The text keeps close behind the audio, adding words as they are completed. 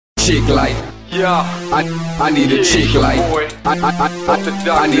chick like. Yeah, I need a chick like.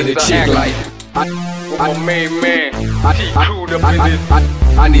 I need a chick like. With my main man, T-Krued up in this.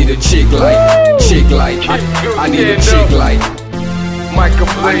 I need a chick like. I need a chick like.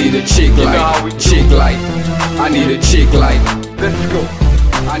 I need a chick like. I need a chick like. Let's go.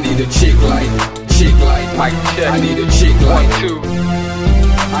 I need a chick like. Mic check. I need a chick like. 1, 2.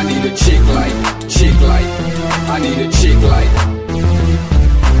 I need a chick like. I need a chick like.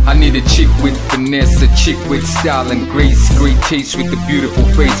 I need a chick with finesse, a chick with style and grace, great taste with a beautiful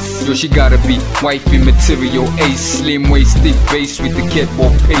face. Yo, she gotta be wifey material, ace, slim waist, thick base with the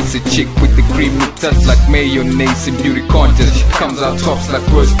catwalk pace. A chick with the creamy touch like mayonnaise in beauty contest. She comes out tops like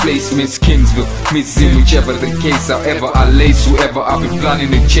first place, Miss Kingsville, Miss Zim, whichever the case. However I lace whoever I've been planning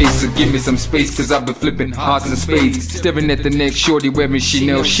to chase. So give me some space, cause I've been flipping hearts and spades. Staring at the next shorty wearing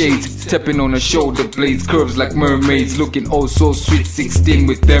Chanel shades, tapping on her shoulder blades, curves like mermaids, looking oh so sweet, 16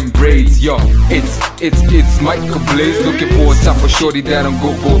 with them braids. Yo, it's Michael Blaze, looking for a type of shorty that don't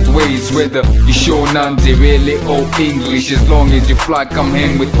go both ways. Whether you sure Nandi really or English, as long as you fly, come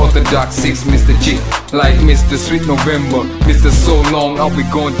hang with Orthodox Six, Mr. Chick like Mr. Sweet November, Mr. So Long, I'll be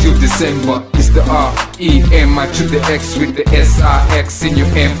gone till December. It's the R-E-M-I to the X with the S-I-X in your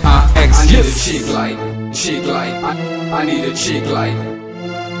M-I-X. I need a chick like. I need a chick like.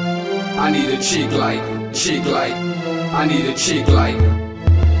 I need a chick like. I need a chick like.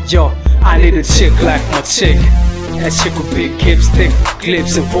 Yo, I need a chick like my chick. That chick with big hips, thick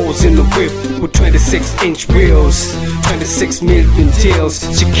clips and rolls in the whip with 26-inch wheels, 26 million deals.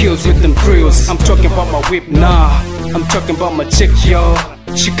 She kills with them grills. I'm talking about my whip, nah. I'm talking about my chick, yo.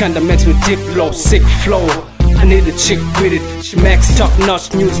 She kinda makes me dip low, sick flow. I need a chick with it. She makes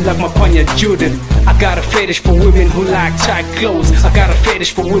top-notch news like my panya Judith. I got a fetish for women who like tight clothes. I got a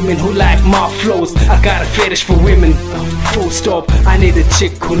fetish for women who like my flows. I got a fetish for women, full stop. I need a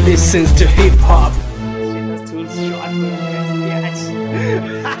chick who listens to hip-hop.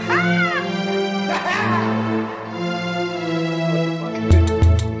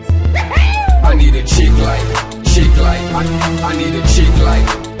 I need a chick like. I need a chick like.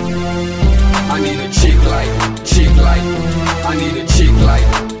 I need a chick like. I need a chick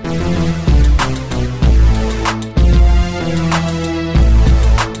like.